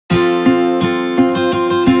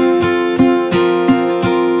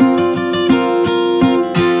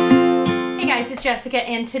Jessica,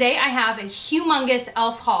 and today I have a humongous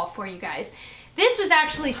e.l.f. haul for you guys. This was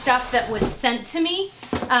actually stuff that was sent to me.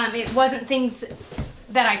 It wasn't things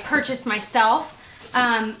that I purchased myself,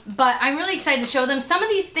 but I'm really excited to show them. Some of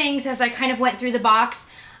these things, as I kind of went through the box,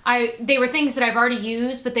 they were things that I've already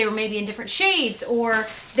used, but they were maybe in different shades, or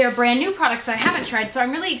they're brand new products that I haven't tried. So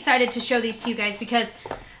I'm really excited to show these to you guys because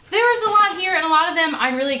there is a lot here, and a lot of them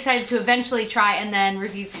I'm really excited to eventually try and then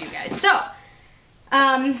review for you guys. So,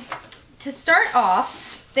 to start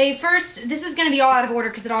off, this is going to be all out of order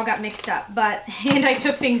because it all got mixed up, and I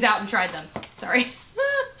took things out and tried them. Sorry.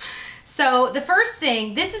 So the first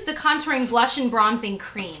thing, this is the Contouring Blush and Bronzing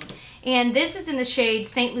Cream, and this is in the shade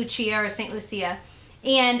St. Lucia or St. Lucia,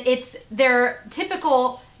 and it's their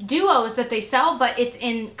typical duos that they sell, but it's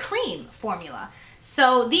in cream formula.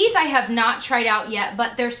 So these I have not tried out yet,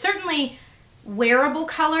 but they're certainly wearable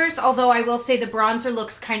colors, although I will say the bronzer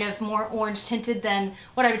looks kind of more orange tinted than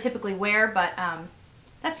what I would typically wear, but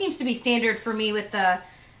that seems to be standard for me with the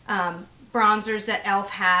bronzers that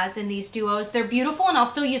e.l.f. has in these duos. They're beautiful, and I'll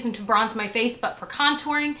still use them to bronze my face, but for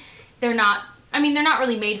contouring, they're not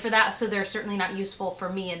really made for that, so they're certainly not useful for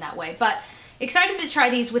me in that way. But excited to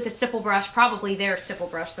try these with a stipple brush, probably their stipple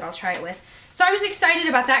brush that I'll try it with. So I was excited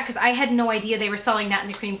about that because I had no idea they were selling that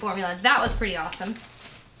in the cream formula. That was pretty awesome.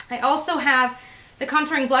 I also have the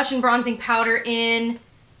Contouring Blush and Bronzing Powder in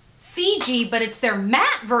Fiji, but it's their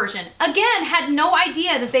matte version. Again, had no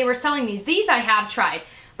idea that they were selling these. These I have tried,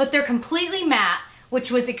 but they're completely matte,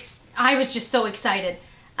 which was, I was just so excited.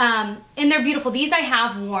 And they're beautiful. These I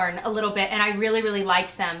have worn a little bit, and I really, really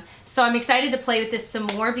liked them. So I'm excited to play with this some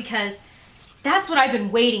more because that's what I've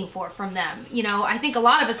been waiting for from them. You know, I think a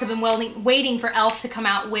lot of us have been waiting for e.l.f. to come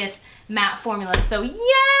out with matte formulas, so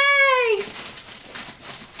yay!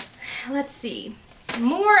 Let's see.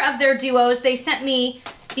 More of their duos. They sent me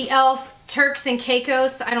the e.l.f. Turks and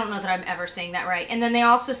Caicos. I don't know that I'm ever saying that right. And then they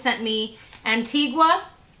also sent me Antigua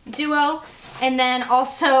duo, and then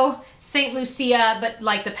also St. Lucia, but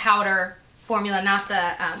like the powder formula, not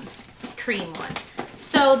the cream one.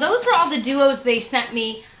 So those were all the duos they sent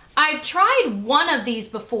me. I've tried one of these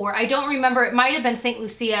before. I don't remember. It might have been St.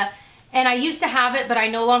 Lucia, and I used to have it, but I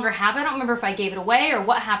no longer have it. I don't remember if I gave it away or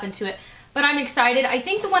what happened to it, but I'm excited. I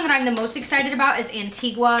think the one that I'm the most excited about is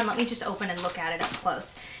Antigua, and let me just open and look at it up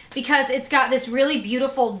close because it's got this really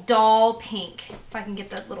beautiful doll pink. If I can get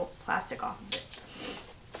the little plastic off of it.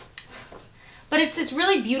 But it's this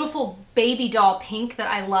really beautiful baby doll pink that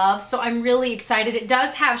I love, so I'm really excited. It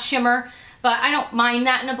does have shimmer, but I don't mind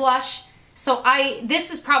that in a blush. So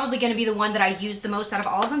this is probably going to be the one that I use the most out of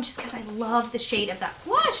all of them just because I love the shade of that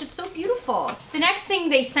blush. It's so beautiful. The next thing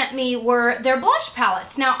they sent me were their blush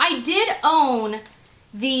palettes. Now, I did own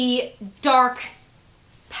the dark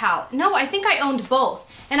palette. No, I think I owned both.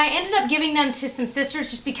 And I ended up giving them to some sisters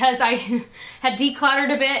just because I had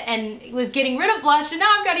decluttered a bit and was getting rid of blush, and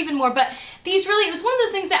now I've got even more. But these really, it was one of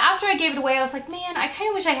those things that after I gave it away, I was like, man, I kind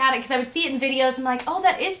of wish I had it because I would see it in videos and I'm like, oh,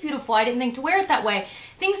 that is beautiful. I didn't think to wear it that way.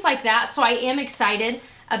 Things like that. So I am excited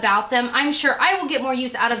about them. I'm sure I will get more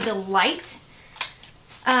use out of the light.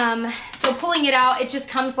 So pulling it out, it just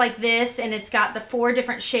comes like this, and it's got the 4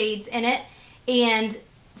 different shades in it. And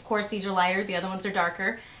of course, these are lighter. The other ones are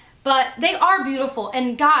darker. But they are beautiful,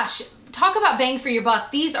 and gosh, talk about bang for your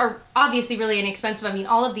buck. These are obviously really inexpensive. I mean,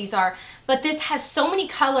 all of these are, but this has so many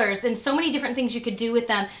colors and so many different things you could do with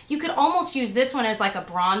them. You could almost use this one as like a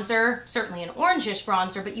bronzer, certainly an orangish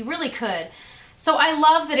bronzer, but you really could. So I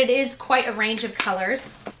love that it is quite a range of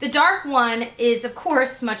colors. The dark one is, of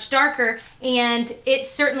course, much darker, and it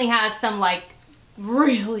certainly has some like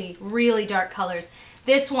really, really dark colors.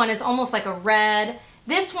 This one is almost like a red.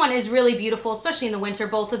 This one is really beautiful, especially in the winter.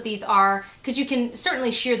 Both of these are, because you can certainly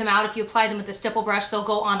shear them out. If you apply them with a stipple brush, they'll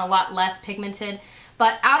go on a lot less pigmented.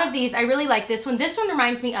 But out of these, I really like this one. This one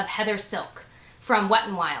reminds me of Heather Silk from Wet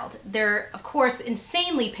n Wild. They're, of course,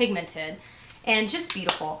 insanely pigmented and just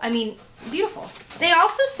beautiful. I mean, beautiful. They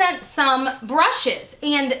also sent some brushes,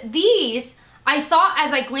 and these, I thought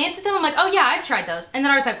as I glanced at them, I'm like, oh yeah, I've tried those. And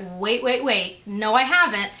then I was like, wait, no I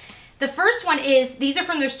haven't. The first one is, these are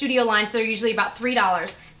from their studio lines. They're usually about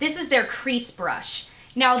 $3. This is their crease brush.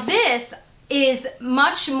 Now this is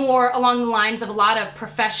much more along the lines of a lot of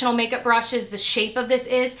professional makeup brushes, the shape of this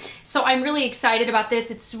is. So I'm really excited about this.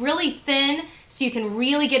 It's really thin, so you can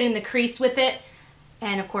really get in the crease with it.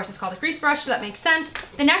 And of course it's called a crease brush, so that makes sense.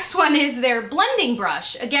 The next one is their blending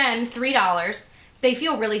brush. Again, $3. They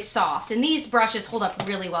feel really soft, and these brushes hold up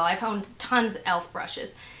really well. I've owned tons of e.l.f.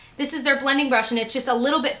 brushes. This is their blending brush, and it's just a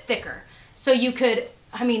little bit thicker. So you could,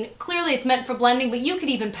 I mean, clearly it's meant for blending, but you could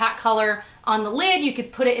even pack color on the lid. You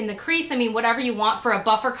could put it in the crease. I mean, whatever you want for a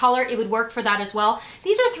buffer color, it would work for that as well.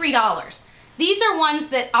 These are $3. These are ones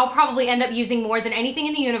that I'll probably end up using more than anything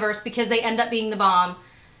in the universe because they end up being the bomb.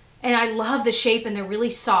 And I love the shape and they're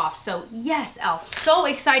really soft. So yes, e.l.f. So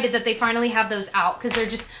excited that they finally have those out because they're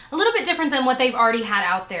just a little bit different than what they've already had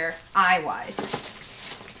out there eye-wise.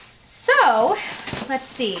 So let's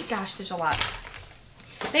see. Gosh, there's a lot.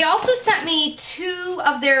 They also sent me 2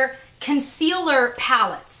 of their concealer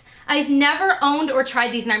palettes. I've never owned or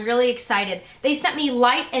tried these and I'm really excited. They sent me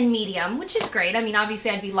light and medium, which is great. I mean,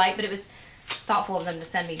 obviously I'd be light, but it was thoughtful of them to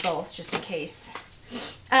send me both just in case.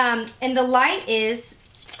 And the light is,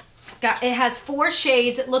 it has 4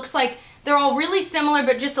 shades. It looks like they're all really similar,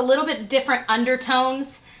 but just a little bit different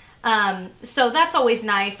undertones. So that's always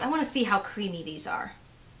nice. I want to see how creamy these are.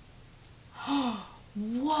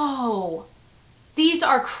 Whoa. These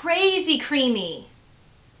are crazy creamy.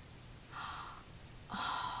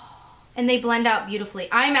 And they blend out beautifully.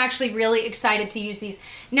 I'm actually really excited to use these.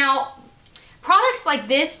 Now, products like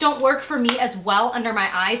this don't work for me as well under my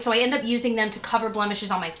eyes, so I end up using them to cover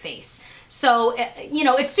blemishes on my face. So, you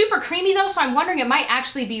know, it's super creamy though, so I'm wondering it might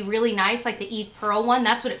actually be really nice, like the Eve Pearl one.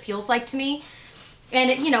 That's what it feels like to me.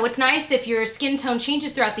 And, you know, it's nice if your skin tone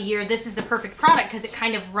changes throughout the year. This is the perfect product because it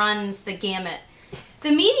kind of runs the gamut.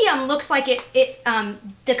 The medium looks like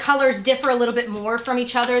the colors differ a little bit more from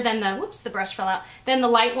each other than the, whoops, the brush fell out, than the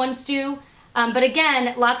light ones do. But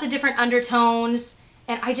again, lots of different undertones.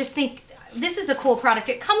 And I just think this is a cool product.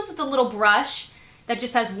 It comes with a little brush that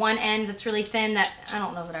just has one end that's really thin that, I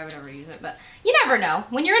don't know that I would ever use it, but you never know.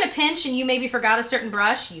 When you're in a pinch and you maybe forgot a certain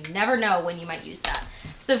brush, you never know when you might use that.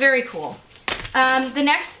 So very cool. The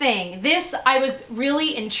next thing, this I was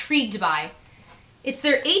really intrigued by. It's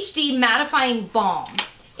their HD mattifying balm,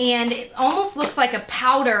 and it almost looks like a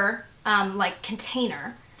powder like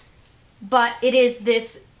container, but it is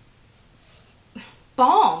this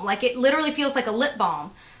balm. Like it literally feels like a lip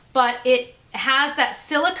balm, but it has that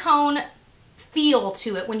silicone feel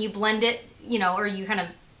to it when you blend it, you know, or you kind of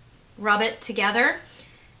rub it together.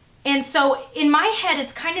 And so in my head,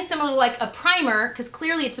 it's kind of similar to like a primer because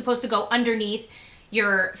clearly it's supposed to go underneath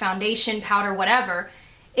your foundation, powder, whatever.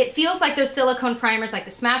 It feels like those silicone primers like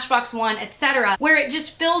the Smashbox one, etc., where it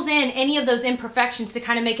just fills in any of those imperfections to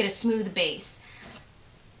kind of make it a smooth base.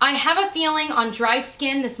 I have a feeling on dry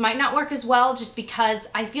skin this might not work as well just because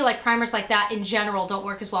I feel like primers like that in general don't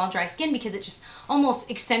work as well on dry skin because it just almost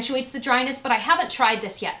accentuates the dryness, but I haven't tried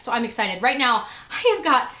this yet, so I'm excited. Right now, I have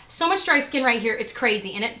got so much dry skin right here, it's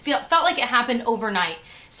crazy, and it felt like it happened overnight.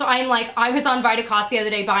 So I'm like, I was on Vitacost the other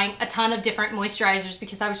day buying a ton of different moisturizers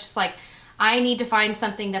because I was just like, I need to find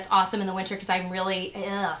something that's awesome in the winter because I'm really,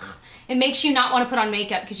 ugh. It makes you not want to put on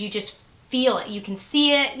makeup because you just feel it. You can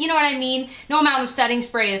see it. You know what I mean? No amount of setting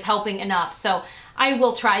spray is helping enough. So I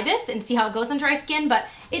will try this and see how it goes on dry skin, but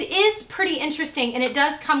it is pretty interesting and it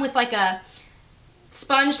does come with like a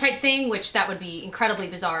sponge type thing, which that would be incredibly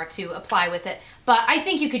bizarre to apply with it. But I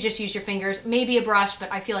think you could just use your fingers, maybe a brush,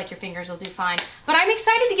 but I feel like your fingers will do fine. But I'm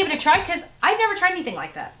excited to give it a try because I've never tried anything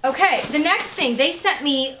like that. Okay, the next thing, they sent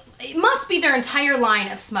me, it must be their entire line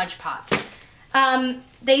of smudge pots.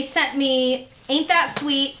 They sent me Ain't That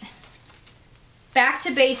Sweet, Back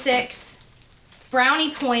to Basics,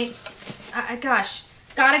 Brownie Points, gosh,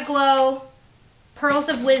 Gotta Glow, Pearls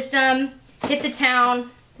of Wisdom, Hit the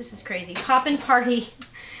Town, this is crazy, Poppin' Party,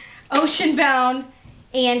 Ocean Bound,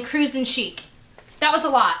 and Cruisin' Chic. That was a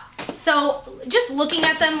lot. So just looking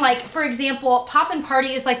at them, like for example, Poppin'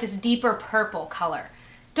 Party is like this deeper purple color.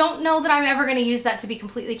 Don't know that I'm ever gonna use that, to be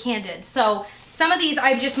completely candid. So some of these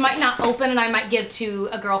I just might not open and I might give to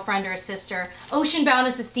a girlfriend or a sister. Ocean Bound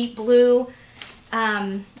is this deep blue.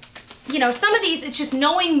 You know, some of these, it's just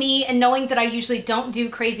knowing me and knowing that I usually don't do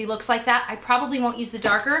crazy looks like that, I probably won't use the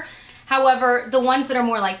darker. However, the ones that are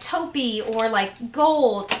more like taupey or like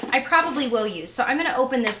gold, I probably will use. So I'm gonna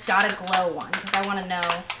open this Gotta Glow one because I wanna know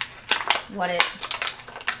what it,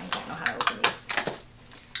 I don't know how to open these.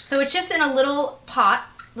 So it's just in a little pot,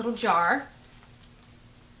 little jar.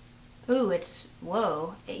 Ooh, it's,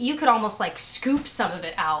 whoa. You could almost like scoop some of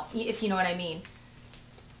it out, if you know what I mean.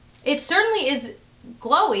 It certainly is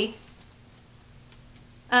glowy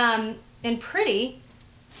and pretty.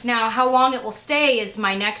 Now, how long it will stay is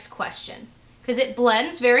my next question. Because it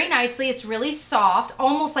blends very nicely. It's really soft,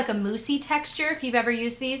 almost like a moussey texture if you've ever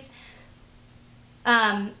used these.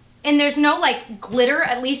 And there's no like glitter,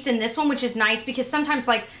 at least in this one, which is nice because sometimes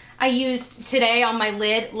like I used today on my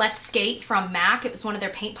lid Let's Skate from MAC. It was one of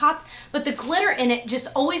their paint pots. But the glitter in it just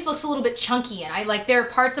always looks a little bit chunky. And I like, there are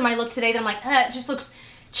parts of my look today that I'm like, it just looks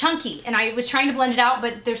chunky. And I was trying to blend it out,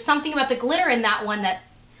 but there's something about the glitter in that one that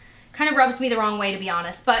kind of rubs me the wrong way, to be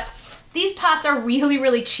honest. But these pots are really,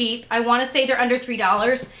 really cheap. I want to say they're under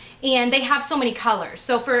 $3 and they have so many colors.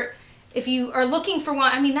 So for if you are looking for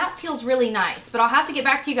one, I mean, that feels really nice, but I'll have to get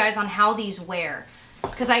back to you guys on how these wear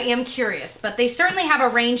because I am curious. But they certainly have a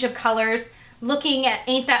range of colors. Looking at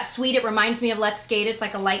Ain't That Sweet, it reminds me of Let's Skate. It's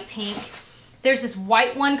like a light pink. There's this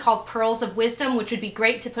white one called Pearls of Wisdom, which would be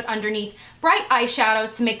great to put underneath bright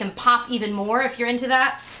eyeshadows to make them pop even more if you're into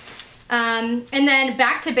that. And then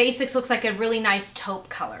Back to Basics looks like a really nice taupe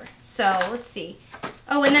color. So let's see.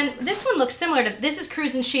 Oh, and then this one looks similar to, this is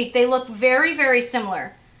Cruisin' Chic. They look very, very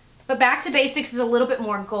similar. But Back to Basics is a little bit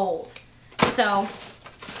more gold. So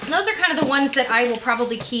those are kind of the ones that I will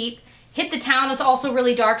probably keep. Hit the Town is also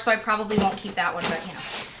really dark, so I probably won't keep that one, but you know.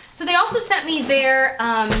 So they also sent me their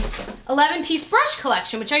 11-piece brush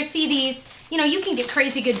collection, which I see these, you know, you can get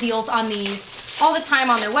crazy good deals on these all the time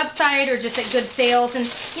on their website or just at good sales. And,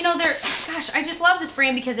 you know, they're, gosh, I just love this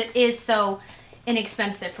brand because it is so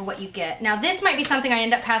inexpensive for what you get. Now, this might be something I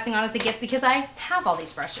end up passing on as a gift because I have all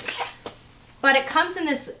these brushes. But it comes in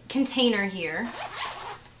this container here.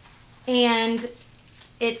 And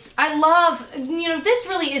it's, I love, you know, this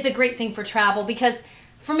really is a great thing for travel because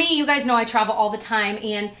for me, you guys know I travel all the time,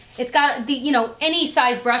 and it's got the, you know, any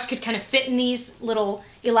size brush could kind of fit in these little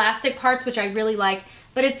elastic parts, which I really like.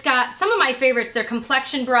 But it's got some of my favorites. Their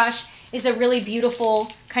complexion brush is a really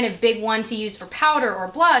beautiful kind of big one to use for powder or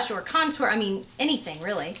blush or contour. I mean, anything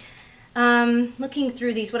really. Looking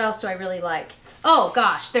through these, what else do I really like? Oh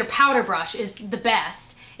gosh, their powder brush is the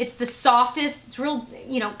best. It's the softest. It's real,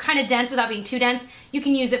 you know, kind of dense without being too dense. You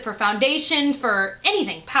can use it for foundation, for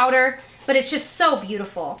anything, powder. But it's just so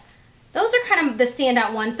beautiful. Those are kind of the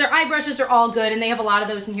standout ones. Their eye brushes are all good, and they have a lot of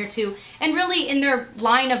those in here too. And really, in their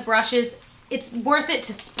line of brushes, it's worth it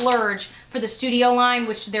to splurge for the studio line,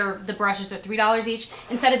 which the brushes are $3 each,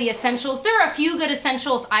 instead of the essentials. There are a few good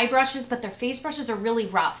essentials eye brushes, but their face brushes are really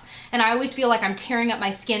rough. And I always feel like I'm tearing up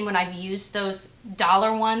my skin when I've used those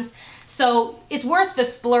dollar ones. So it's worth the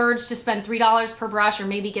splurge to spend $3 per brush or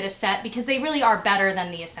maybe get a set because they really are better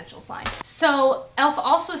than the essentials line. So e.l.f.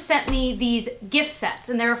 also sent me these gift sets,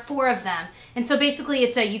 and there are 4 of them. And so basically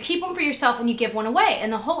it's you keep one for yourself and you give one away.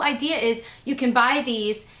 And the whole idea is you can buy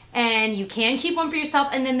these and you can keep one for yourself,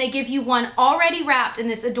 and then they give you one already wrapped in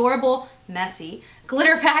this adorable, messy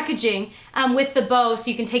glitter packaging with the bow,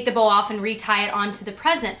 so you can take the bow off and retie it onto the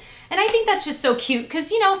present. And I think that's just so cute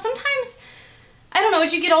because, you know, sometimes, I don't know,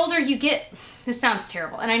 as you get older, you get, this sounds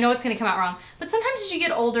terrible, and I know it's going to come out wrong, but sometimes as you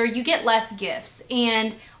get older, you get less gifts.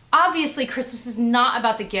 And obviously Christmas is not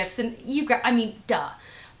about the gifts, and I mean, duh.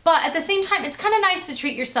 But at the same time, it's kind of nice to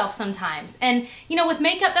treat yourself sometimes. And, you know, with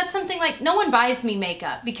makeup, that's something like, no one buys me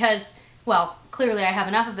makeup because, well, clearly I have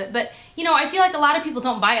enough of it. But, you know, I feel like a lot of people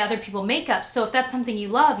don't buy other people makeup. So if that's something you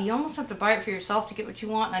love, you almost have to buy it for yourself to get what you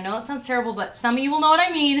want. And I know that sounds terrible, but some of you will know what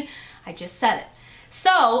I mean. I just said it.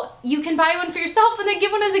 So you can buy one for yourself and then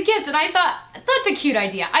give one as a gift. And I thought, that's a cute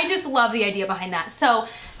idea. I just love the idea behind that. So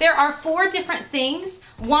there are 4 different things.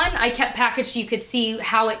 One, I kept packaged so you could see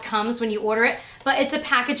how it comes when you order it. But it's a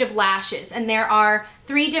package of lashes. And there are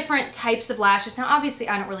 3 different types of lashes. Now, obviously,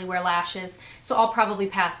 I don't really wear lashes, so I'll probably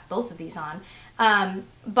pass both of these on.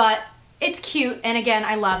 But it's cute, and again,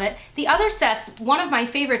 I love it. The other sets, one of my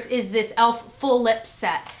favorites is this e.l.f. full lip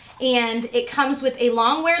set. And it comes with a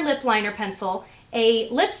long wear lip liner pencil, a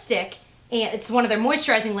lipstick, and it's one of their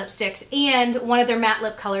moisturizing lipsticks, and one of their matte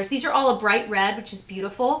lip colors. These are all a bright red, which is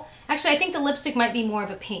beautiful. Actually, I think the lipstick might be more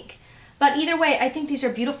of a pink. But either way, I think these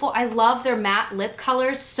are beautiful. I love their matte lip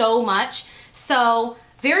colors so much. So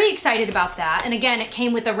very excited about that. And again, it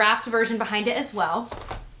came with a wrapped version behind it as well.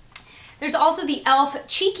 There's also the e.l.f.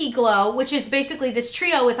 Cheeky Glow, which is basically this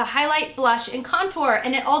trio with a highlight, blush, and contour.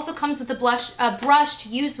 And it also comes with a brush to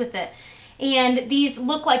use with it. And these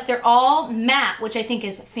look like they're all matte, which I think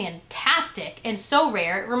is fantastic and so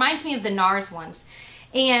rare. It reminds me of the NARS ones.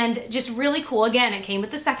 And just really cool. Again, it came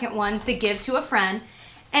with the second one to give to a friend.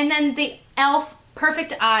 And then the e.l.f.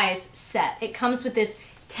 Perfect Eyes set. It comes with this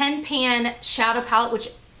 10-pan shadow palette, which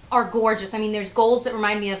are gorgeous. I mean, there's golds that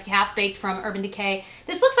remind me of Half Baked from Urban Decay.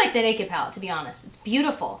 This looks like the Naked palette, to be honest. It's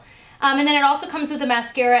beautiful. And then it also comes with a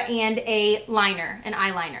mascara and a liner, an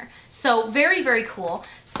eyeliner. So very, very cool.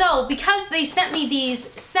 So because they sent me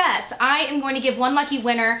these sets, I am going to give one lucky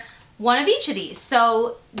winner one of each of these.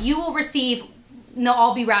 So you will receive, they'll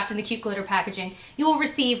all be wrapped in the cute glitter packaging. You will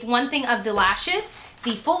receive one thing of the lashes,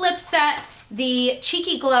 the full lip set, the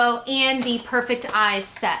Cheeky Glow, and the Perfect Eyes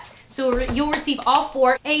set. So you'll receive all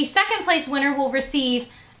 4. A second place winner will receive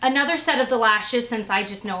another set of the lashes, since I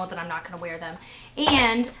just know that I'm not going to wear them.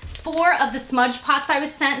 And 4 of the smudge pots I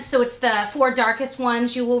was sent, so it's the 4 darkest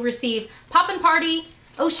ones. You will receive Poppin' Party,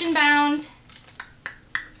 Ocean Bound,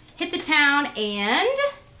 Hit the Town, and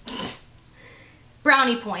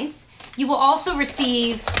Brownie Points. You will also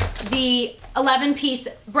receive the 11-piece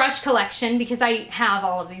brush collection because I have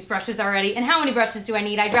all of these brushes already. And how many brushes do I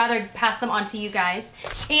need? I'd rather pass them on to you guys.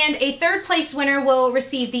 And a third place winner will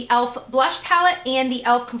receive the e.l.f. blush palette and the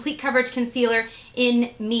e.l.f. Complete Coverage Concealer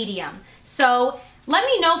in medium. So let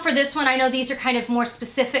me know for this one. I know these are kind of more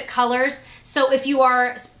specific colors. So if you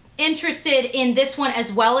are interested in this one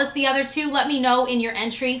as well as the other two, let me know in your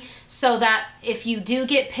entry so that if you do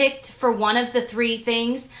get picked for one of the three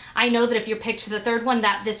things, I know that if you're picked for the third one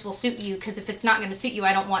that this will suit you, because if it's not going to suit you,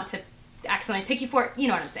 I don't want to accidentally pick you for it. You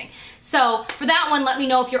know what I'm saying. So for that one, let me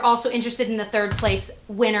know if you're also interested in the third place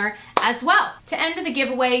winner as well. To enter the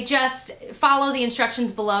giveaway, just follow the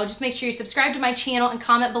instructions below. Just make sure you subscribe to my channel and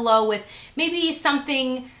comment below with maybe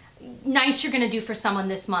something nice you're going to do for someone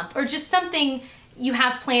this month, or just something you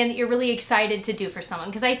have planned that you're really excited to do for someone.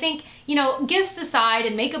 Because I think, you know, gifts aside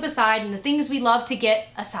and makeup aside and the things we love to get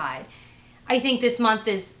aside, I think this month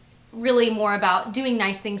is really more about doing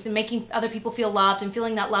nice things and making other people feel loved and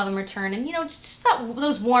feeling that love in return, and, you know, just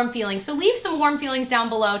those warm feelings. So leave some warm feelings down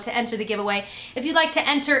below to enter the giveaway. If you'd like to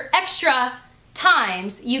enter extra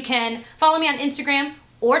times, you can follow me on Instagram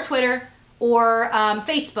or Twitter or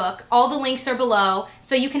Facebook. All the links are below,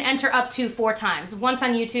 so you can enter up to 4 times. Once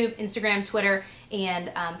on YouTube, Instagram, Twitter, and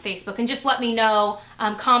Facebook. And just let me know,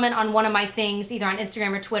 comment on one of my things, either on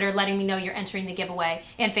Instagram or Twitter, letting me know you're entering the giveaway,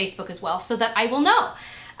 and Facebook as well, so that I will know.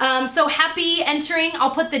 So happy entering.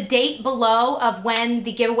 I'll put the date below of when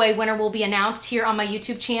the giveaway winner will be announced here on my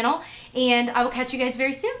YouTube channel, and I will catch you guys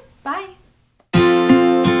very soon. Bye.